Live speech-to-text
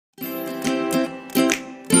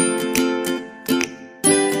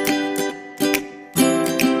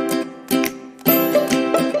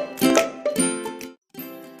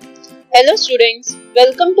Hello students,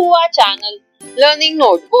 welcome to our channel Learning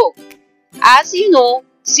Notebook. As you know,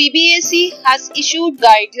 CBSE has issued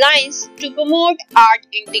guidelines to promote art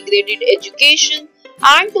integrated education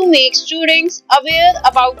and to make students aware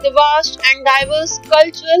about the vast and diverse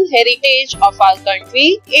cultural heritage of our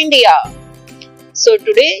country, India. So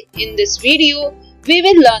today in this video, we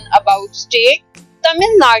will learn about state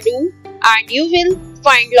Tamil Nadu and you will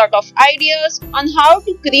find lot of ideas on how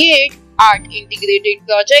to create art integrated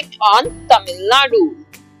project on Tamil Nadu.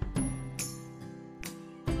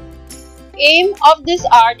 Aim of this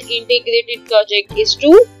art integrated project is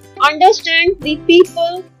to understand the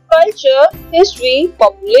people, culture, history,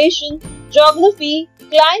 population, geography,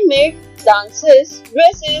 climate, dances,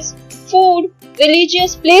 dresses, food,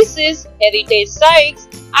 religious places, heritage sites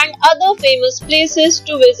and other famous places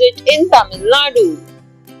to visit in Tamil Nadu.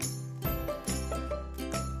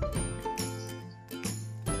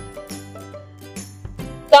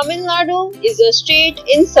 Tamil Nadu is a state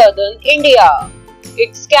in southern India.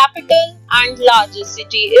 Its capital and largest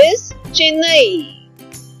city is Chennai.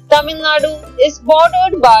 Tamil Nadu is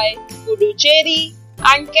bordered by Puducherry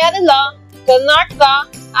and Kerala, Karnataka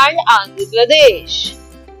and Andhra Pradesh.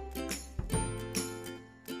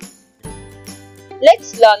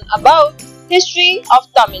 Let's learn about history of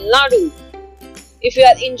Tamil Nadu. If you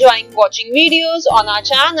are enjoying watching videos on our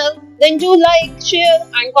channel, then do like, share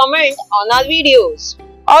and comment on our videos.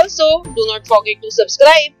 Also, do not forget to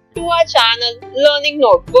subscribe to our channel Learning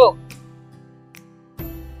Notebook.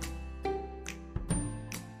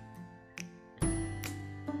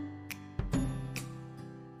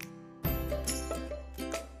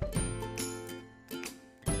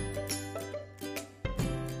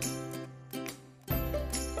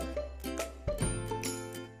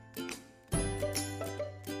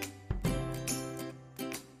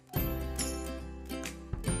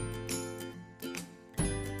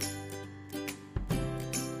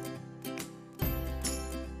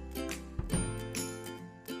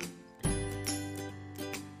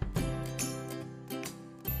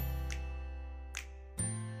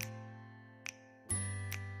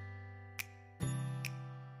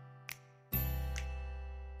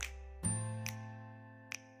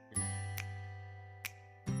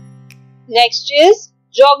 Next is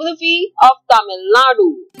Geography of Tamil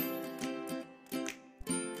Nadu.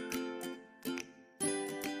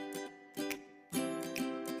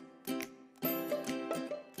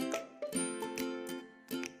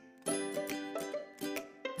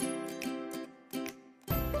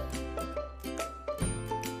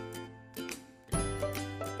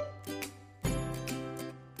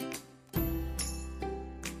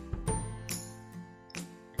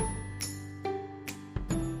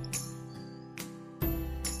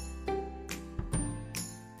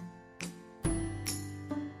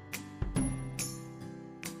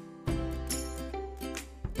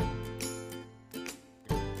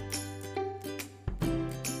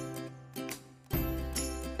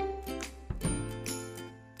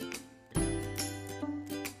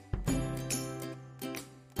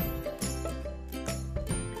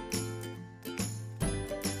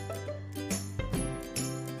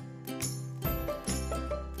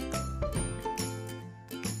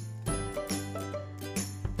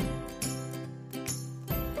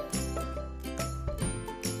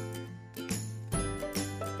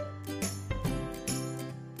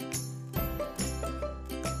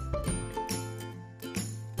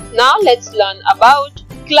 Now let's learn about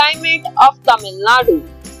climate of Tamil Nadu.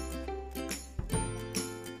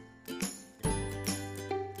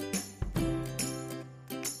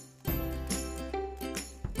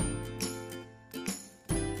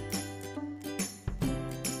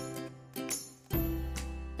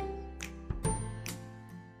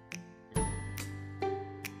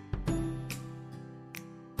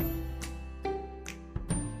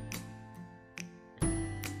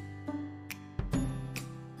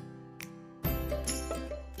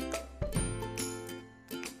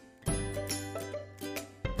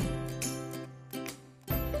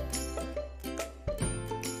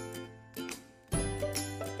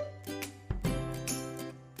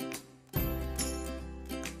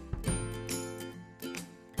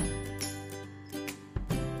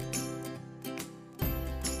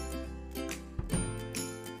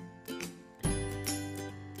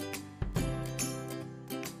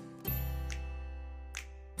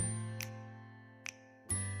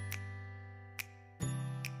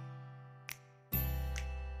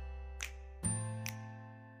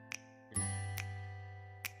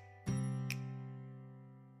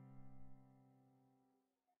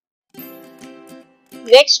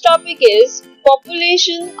 Next topic is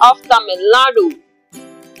population of Tamil Nadu.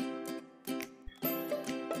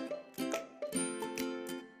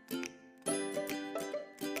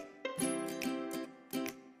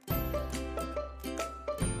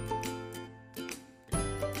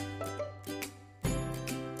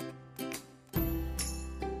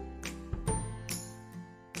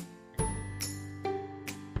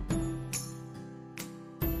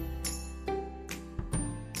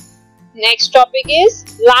 Next topic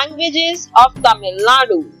is languages of Tamil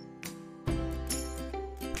Nadu.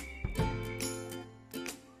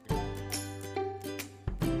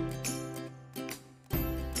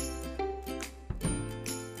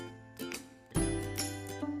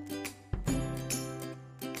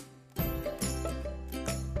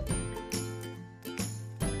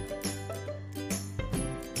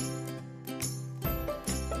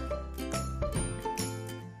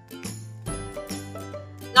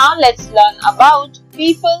 Now let's learn about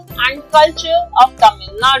people and culture of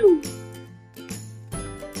Tamil Nadu.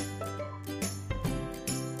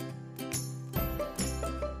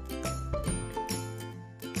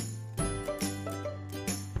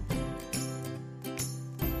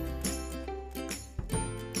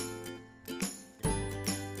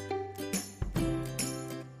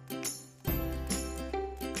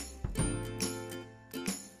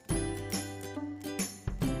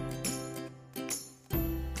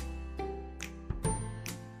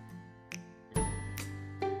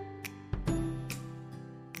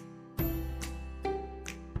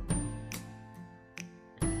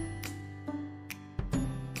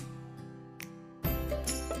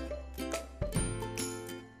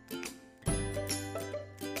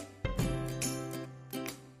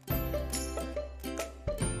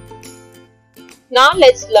 Now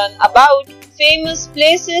let's learn about famous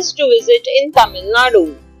places to visit in Tamil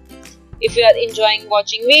Nadu. If you are enjoying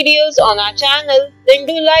watching videos on our channel, then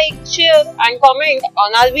do like, share and comment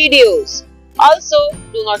on our videos. Also,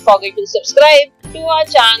 do not forget to subscribe to our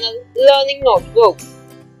channel Learning Notebook.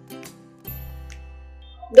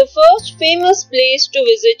 The first famous place to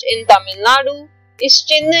visit in Tamil Nadu is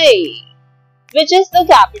Chennai, which is the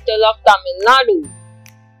capital of Tamil Nadu.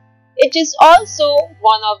 It is also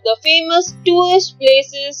one of the famous tourist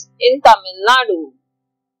places in Tamil Nadu.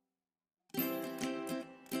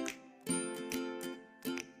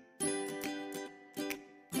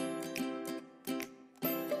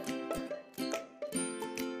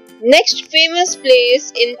 Next famous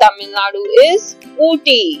place in Tamil Nadu is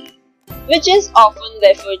Ooty, which is often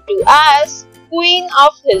referred to as Queen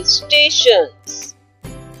of Hill Stations.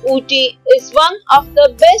 Ooty is one of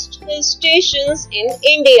the best hill stations in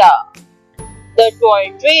India. The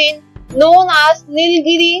toy train, known as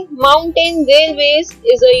Nilgiri Mountain Railways,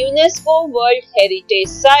 is a UNESCO World Heritage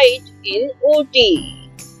Site in Ooty.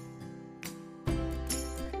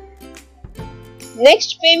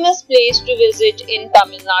 Next famous place to visit in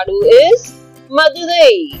Tamil Nadu is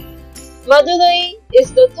Madurai. Madurai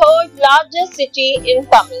is the third largest city in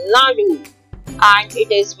Tamil Nadu, and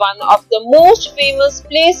it is one of the most famous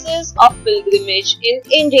places of pilgrimage in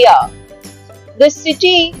India. This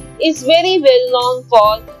city is very well known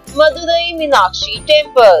for Madurai Meenakshi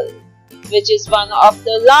Temple, which is one of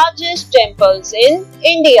the largest temples in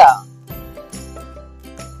India.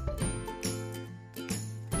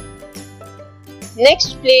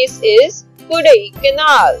 Next place is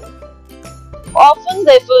Kodaikanal. Often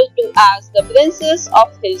referred to as the Princess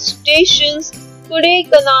of Hill Stations,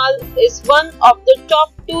 Kodaikanal is one of the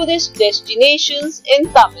top tourist destinations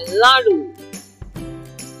in Tamil Nadu.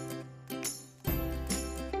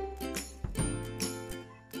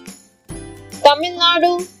 Tamil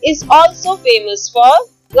Nadu is also famous for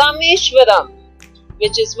Rameshwaram,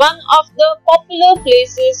 which is one of the popular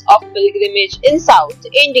places of pilgrimage in South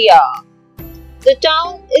India. The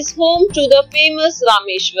town is home to the famous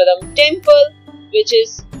Rameshwaram temple, which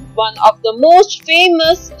is one of the most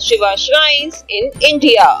famous Shiva shrines in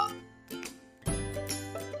India.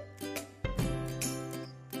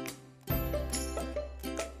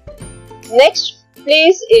 Next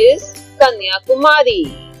place is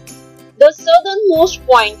Kanyakumari. The southernmost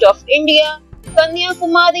point of India,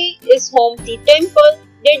 Kanyakumari is home to temple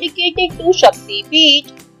dedicated to Shakti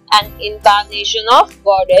Peeth, an incarnation of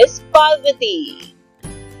goddess Parvati.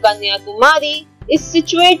 Kanyakumari is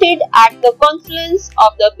situated at the confluence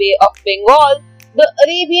of the Bay of Bengal, the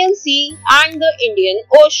Arabian Sea and the Indian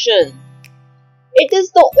Ocean. It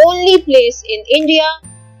is the only place in India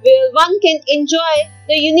where one can enjoy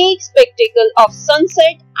the unique spectacle of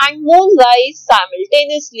sunset and moonrise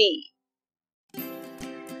simultaneously.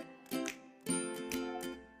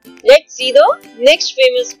 Let's see the next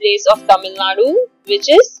famous place of Tamil Nadu, which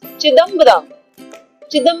is Chidambaram.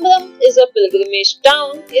 Chidambaram is a pilgrimage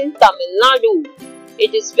town in Tamil Nadu.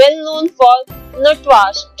 It is well known for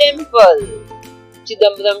Nataraja Temple.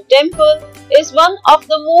 Chidambaram Temple is one of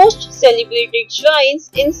the most celebrated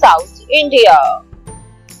shrines in South India.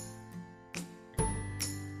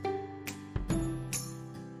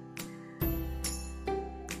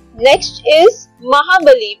 Next is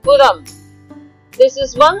Mahabalipuram. This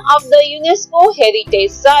is one of the UNESCO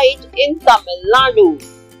Heritage Site in Tamil Nadu.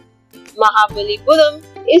 Mahabalipuram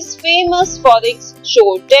is famous for its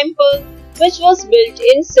Shore temple, which was built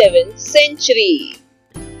in 7th century.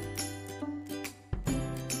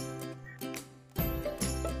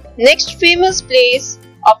 Next famous place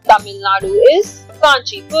of Tamil Nadu is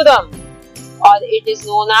Kanchipuram, or it is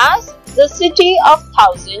known as the City of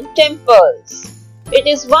Thousand Temples. It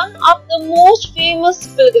is one of the most famous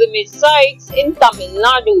pilgrimage sites in Tamil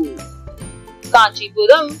Nadu.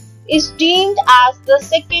 Kanchipuram is deemed as the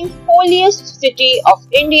second holiest city of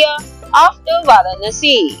India after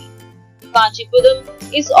Varanasi. Kanchipuram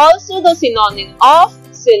is also the synonym of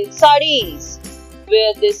silk sarees,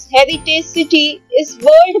 where this heritage city is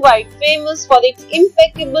worldwide famous for its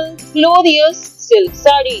impeccable, glorious silk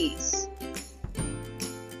sarees.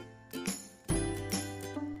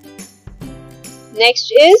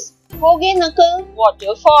 Next is Hogenakal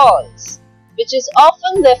Waterfalls, which is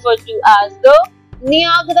often referred to as the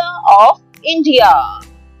Niagara of India.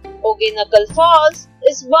 Hogenakal Falls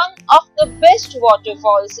is one of the best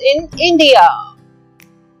waterfalls in India.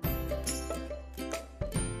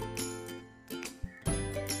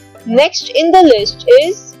 Next in the list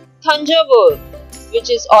is Thanjavur,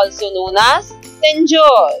 which is also known as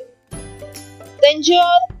Tanjore.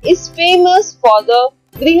 Tanjore is famous for the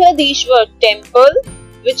Brihadishwar temple,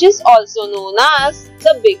 which is also known as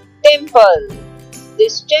the Big Temple.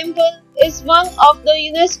 This temple is one of the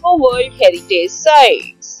UNESCO World Heritage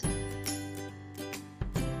Sites.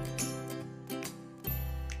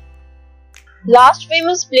 Last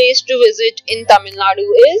famous place to visit in Tamil Nadu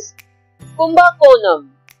is Kumbakonam.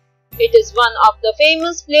 It is one of the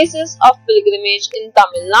famous places of pilgrimage in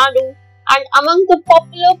Tamil Nadu and among the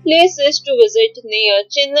popular places to visit near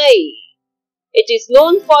Chennai. It is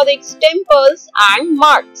known for its temples and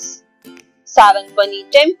mutts. Sarangpani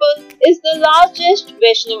temple is the largest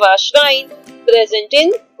Vaishnava shrine present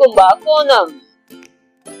in Kumbakonam.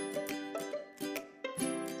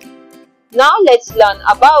 Now let's learn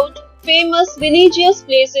about famous religious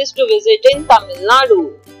places to visit in Tamil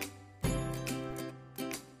Nadu.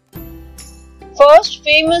 First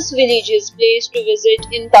famous religious place to visit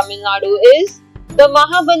in Tamil Nadu is the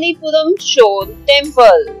Mahabalipuram Shore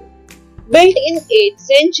Temple. Built in 8th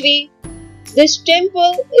century, this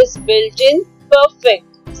temple is built in perfect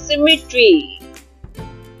symmetry.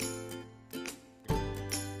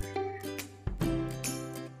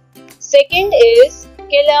 Second is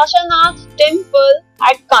Kailashanath Temple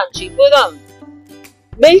at Kanchipuram.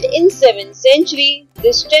 Built in 7th century,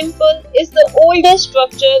 this temple is the oldest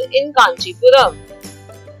structure in Kanchipuram.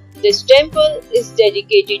 This temple is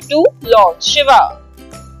dedicated to Lord Shiva.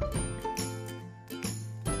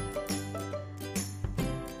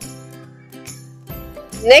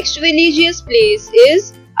 Next religious place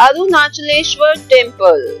is Arunachaleshwar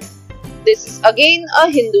Temple. This is again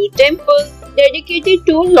a Hindu temple dedicated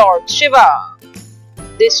to Lord Shiva.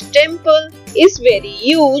 This temple is very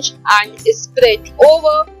huge and is spread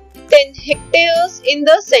over 10 hectares in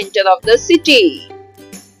the center of the city.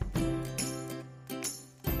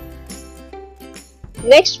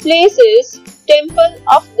 Next place is Temple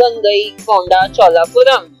of Gangai Konda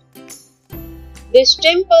Cholapuram. This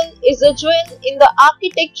temple is a jewel in the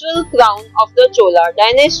architectural crown of the Chola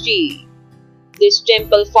dynasty. This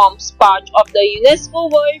temple forms part of the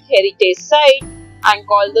UNESCO World Heritage Site and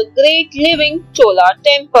called the Great Living Chola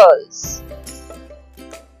Temples.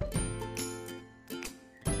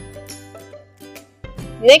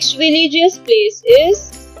 Next religious place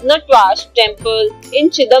is Natwaraj Temple in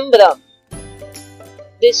Chidambaram.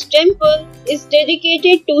 This temple is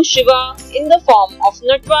dedicated to Shiva in the form of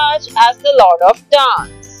Natwaraj as the Lord of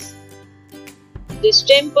Dance. This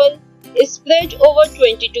temple is spread over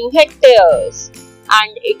 22 hectares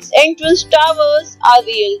and its entrance towers are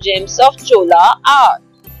real gems of Chola art.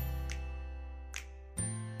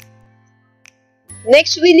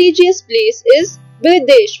 Next religious place is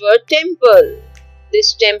Brihdeshwar Temple.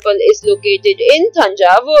 This temple is located in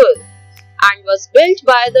Thanjavur and was built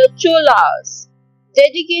by the Cholas.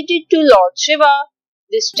 Dedicated to Lord Shiva,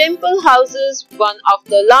 this temple houses one of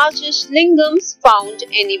the largest lingams found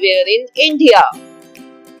anywhere in India.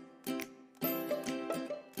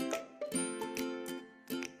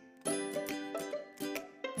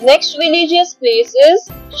 Next religious place is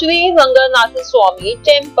Sri Ranganathaswamy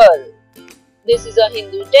Temple. This is a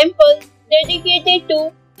Hindu temple dedicated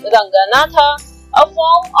to Ranganatha, a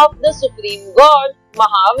form of the supreme god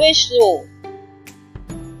Mahavishnu.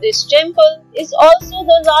 This temple is also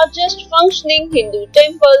the largest functioning Hindu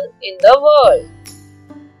temple in the world.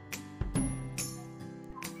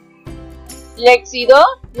 Let's see the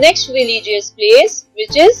next religious place,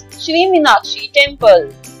 which is Sri Meenakshi Temple.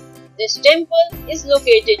 This temple is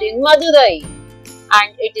located in Madurai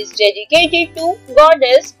and it is dedicated to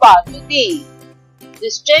Goddess Parvati.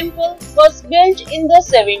 This temple was built in the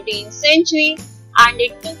 17th century and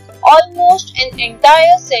it took almost an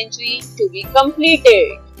entire century to be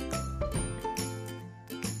completed.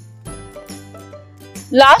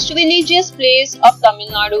 Last religious place of Tamil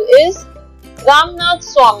Nadu is Ramnath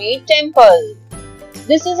Swami Temple.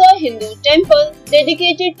 This is a Hindu temple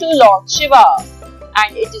dedicated to Lord Shiva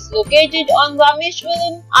and it is located on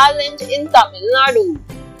Rameshwaram Island in Tamil Nadu.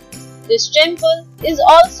 This temple is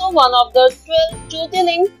also one of the 12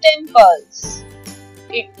 Jyotirling temples.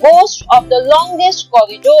 It boasts of the longest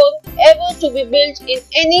corridor ever to be built in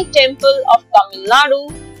any temple of Tamil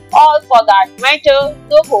Nadu or for that matter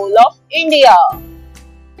the whole of India.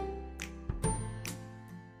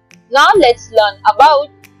 Now let's learn about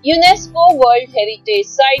UNESCO World Heritage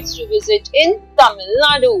Sites to visit in Tamil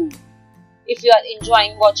Nadu. If you are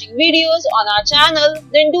enjoying watching videos on our channel,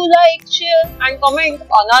 then do like, share and comment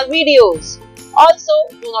on our videos. Also,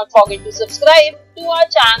 do not forget to subscribe to our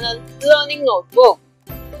channel Learning Notebook.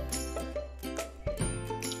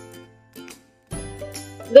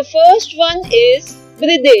 The first one is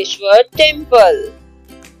Brideshwar Temple.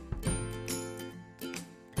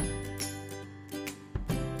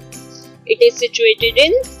 It is situated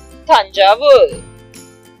in Thanjavur.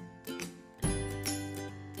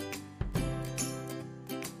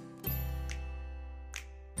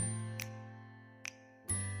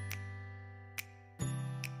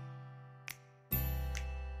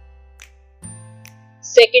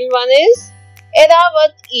 Second one is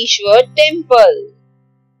Eravat Ishwar Temple.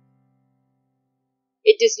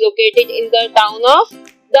 It is located in the town of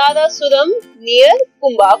Darasuram near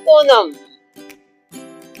Kumbakonam.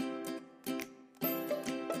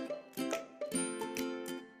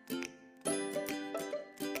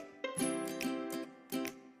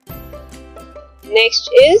 Next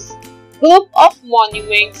is Group of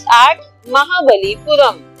Monuments at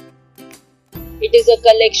Mahabalipuram. It is a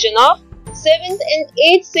collection of 7th and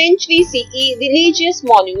 8th century CE religious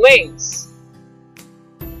monuments.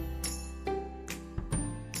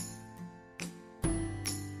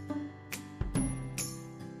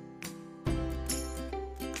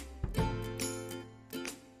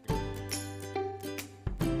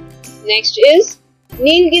 Next is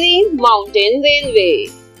Nilgiri Mountain Railway.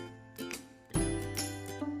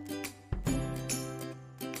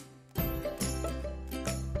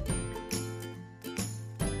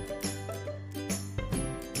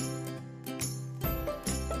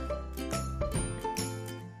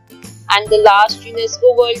 And the last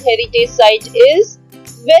UNESCO World Heritage Site is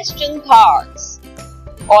Western Ghats,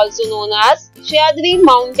 also known as Sahyadri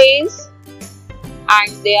Mountains,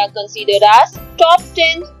 and they are considered as top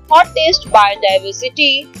 10 hottest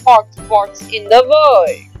biodiversity hotspots in the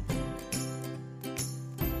world.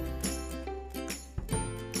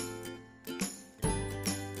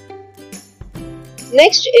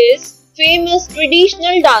 Next is famous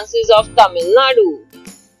traditional dances of Tamil Nadu.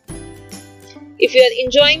 If you are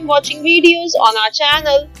enjoying watching videos on our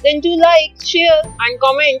channel, then do like, share and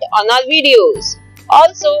comment on our videos.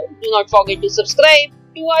 Also, do not forget to subscribe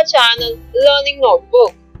to our channel Learning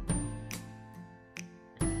Notebook.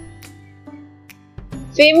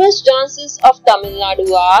 Famous dances of Tamil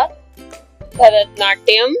Nadu are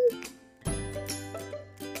Bharatanatyam,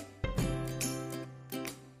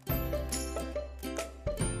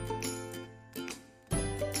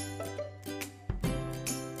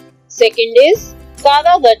 second is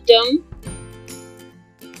Karagattam,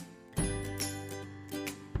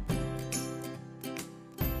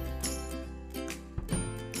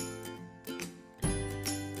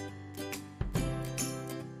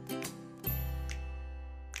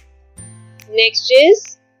 next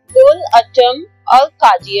is Gol Attam or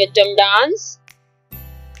Kaji Attam dance,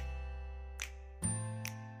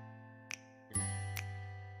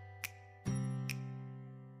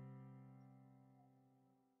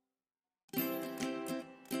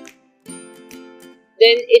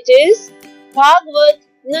 then it is Bhagwat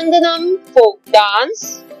Nandanam folk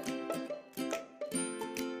dance,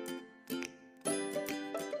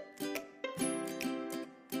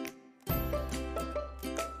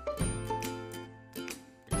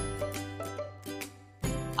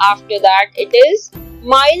 after that it is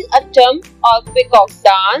Mile Attam or peacock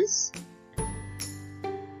dance,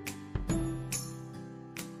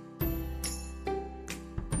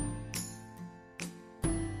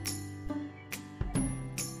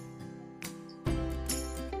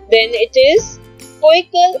 then it is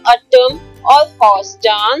Koikal Attam or horse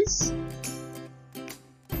dance,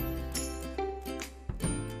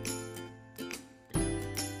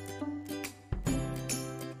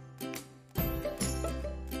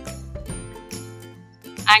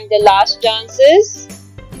 And the last dance is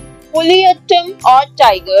Puliyattam or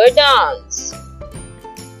tiger dance.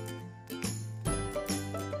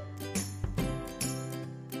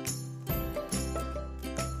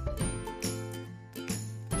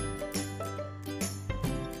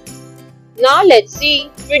 Now let's see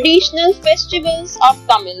traditional festivals of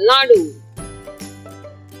Tamil Nadu.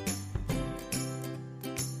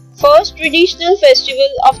 First traditional festival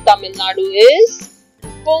of Tamil Nadu is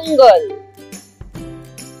Pongal.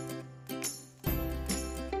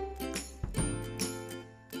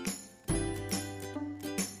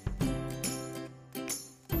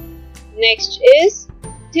 Next is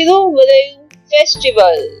Thiruvirayur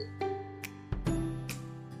festival.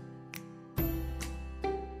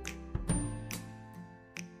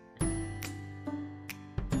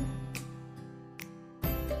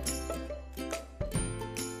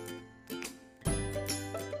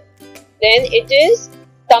 Then it is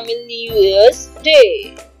Tamil New Year's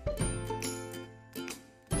Day.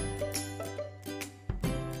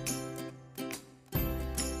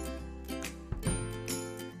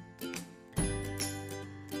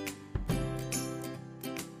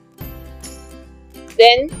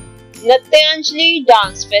 Then Natyanjali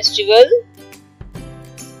Dance Festival.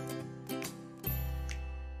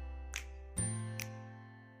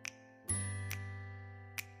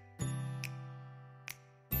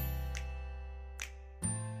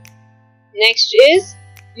 Next is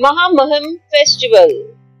Mahamaham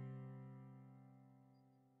Festival.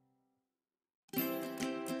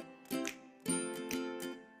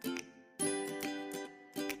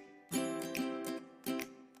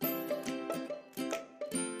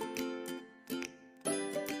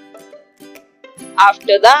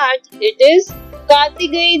 After that, it is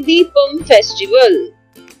Kartigai Deepam Festival.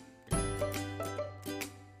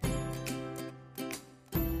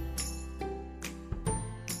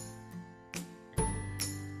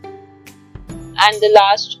 And the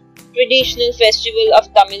last traditional festival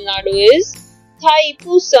of Tamil Nadu is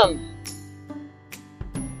Thaipusam.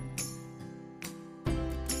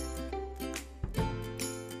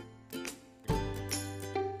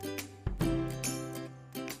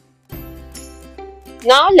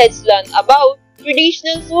 Now let's learn about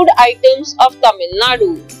traditional food items of Tamil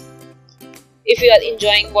Nadu. If you are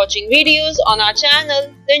enjoying watching videos on our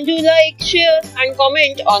channel, then do like, share and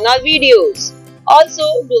comment on our videos. Also,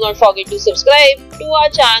 do not forget to subscribe to our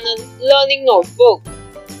channel Learning Notebook.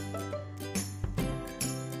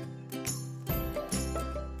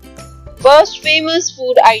 First famous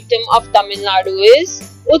food item of Tamil Nadu is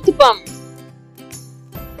Uthapam.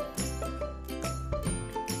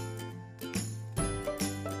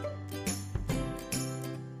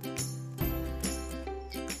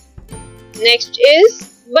 Next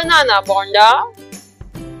is banana bonda.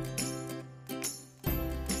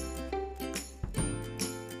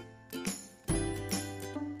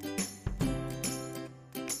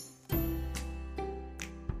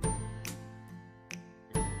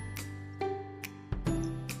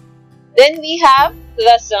 Then we have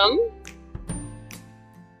rasam.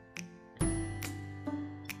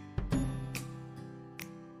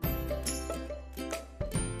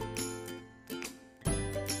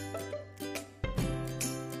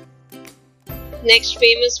 Next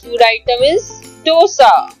famous food item is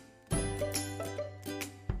dosa.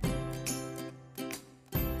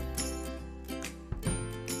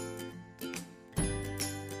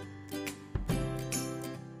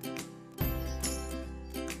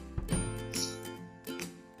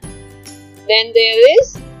 Then there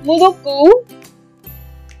is murukku.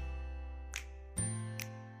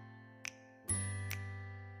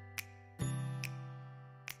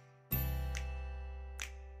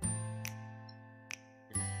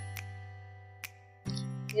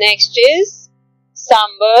 Next is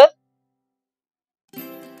sambar.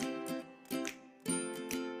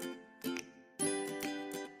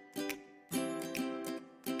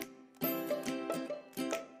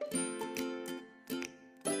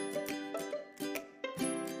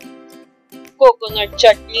 Coconut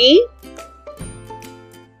chutney.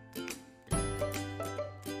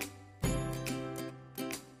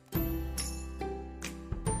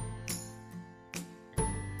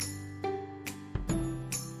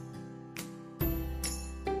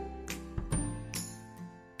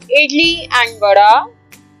 Idli and vada.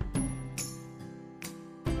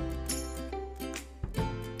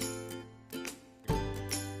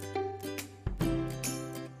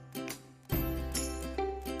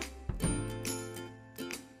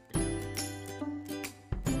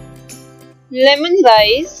 Lemon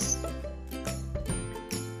rice.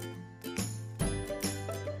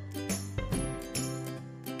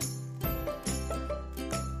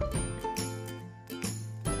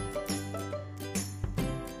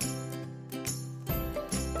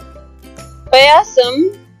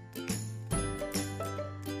 Payasam,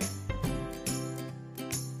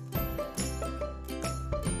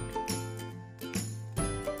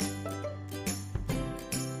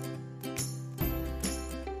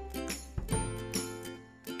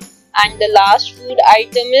 and the last food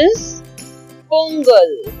item is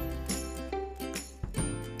Pongal.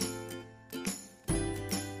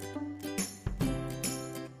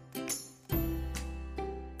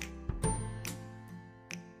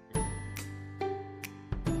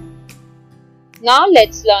 Now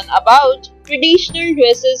let's learn about traditional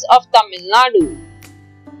dresses of Tamil Nadu.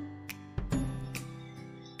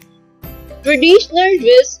 Traditional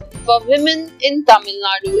dress for women in Tamil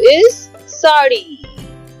Nadu is sari.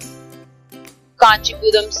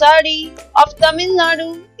 Kanchipuram sari of Tamil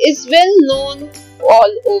Nadu is well known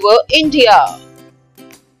all over India.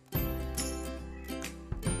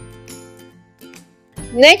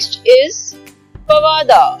 Next is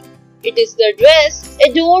Pavada. It is the dress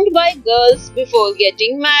adorned by girls before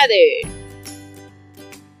getting married.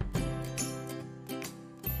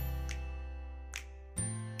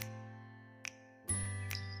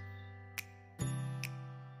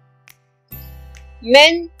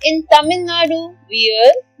 Men in Tamil Nadu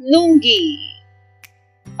wear lungi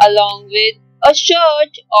along with a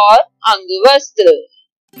shirt or angavastra.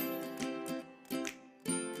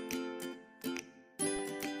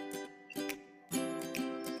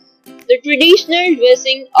 The traditional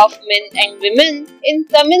dressing of men and women in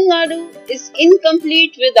Tamil Nadu is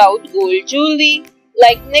incomplete without gold jewelry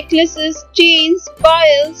like necklaces, chains,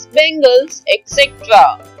 piles, bangles,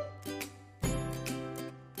 etc.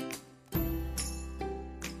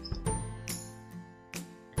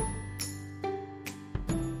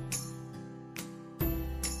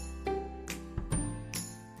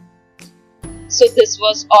 So this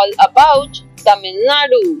was all about Tamil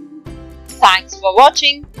Nadu. Thanks for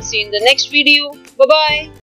watching. See you in the next video. Bye-bye.